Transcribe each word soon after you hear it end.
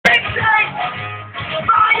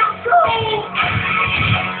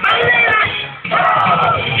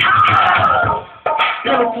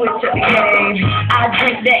with the game. I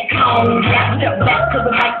drink that cone. I step back to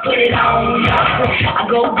the mic, put it on. I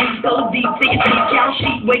go deep, so deep, till you see count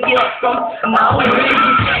sheet, wake you up from my own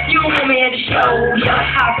religion. You don't want me at the show.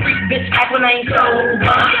 I freak bitch act when I ain't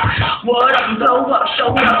sober. What up, blow up, show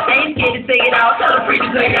up. Ain't scared to take it out, tell a freak to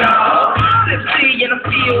take it off. Sip tea and I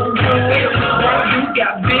feel good. You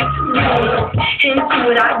got big wood. Into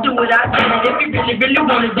it, I do it, I do it. If you really, really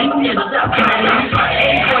wanna do it, stop trying.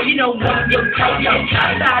 Hey boy, you know what, yo, tight, yo.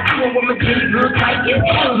 Side to a woman, getting real tight,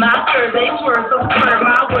 yeah. My curves, they swerve, so swerve.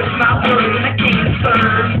 My words, and I can't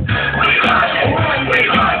serve. We run,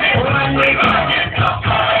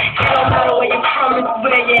 no matter where you're from, it's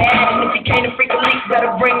where you're at. And if you can't freak a leak, better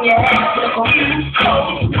bring your ass. East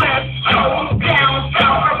Coast, West Coast, down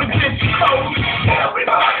south, represent the coast.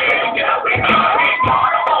 Everybody,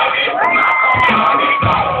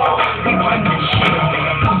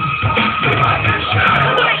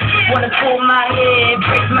 wanna pull my head,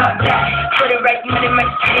 break my back, put it right money, my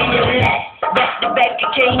skin in your lap. Back to back, I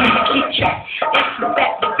can't even keep track. It's the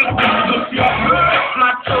fact that freak people get slapped.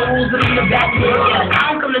 My toes in the back, yeah.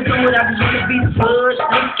 I don't come to do it, I just wanna be the budge.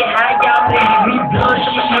 Look at how y'all make me blush.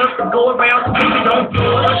 I'm enough to go around so people don't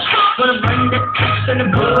push. Wanna run that piece in the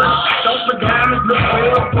bush. Those for diamonds look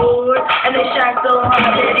real good. And they shine so hard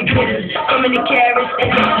that it glitters. So many carrots, it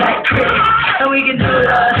looks like critters. And we can do it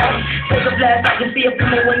all night. Take a blast, I can see it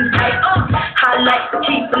from the wings tight. I like to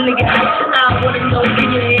keep a nigga nice. And I wanna know in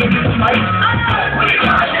your head is the mic. No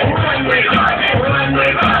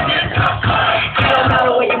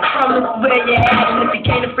matter where you're from, it's where you're at. And if you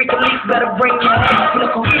can't freak a leak, better bring your ass.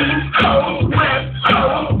 Look on East Coast, West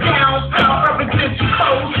Coast, down south, represent the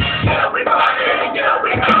coast. Yeah, we run it, y'all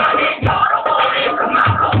don't want it, come on,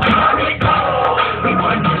 we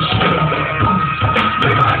run this shit.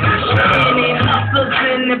 Any hustlers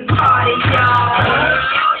in the party, y'all.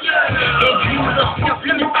 If you look up,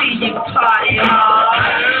 let me see you party, y'all.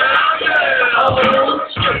 Oh,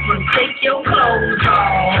 strippers, take your clothes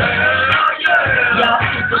off. Y'all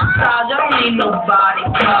superstars, y'all don't need nobody,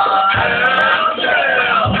 God.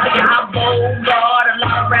 I bogart, a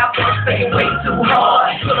lot of rappers stay way too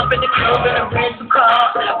hard. Pull up in the club in a rental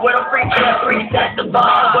car. With a freak at the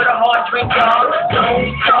bar. With a hard drink, y'all,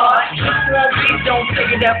 don't start. Just won't be, don't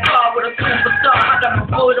take it that far. With a superstar, I got my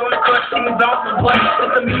foot on the clutch, see me bouncing, but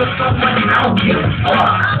with the music so much, I don't give a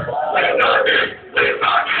fuck. We run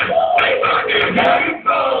it.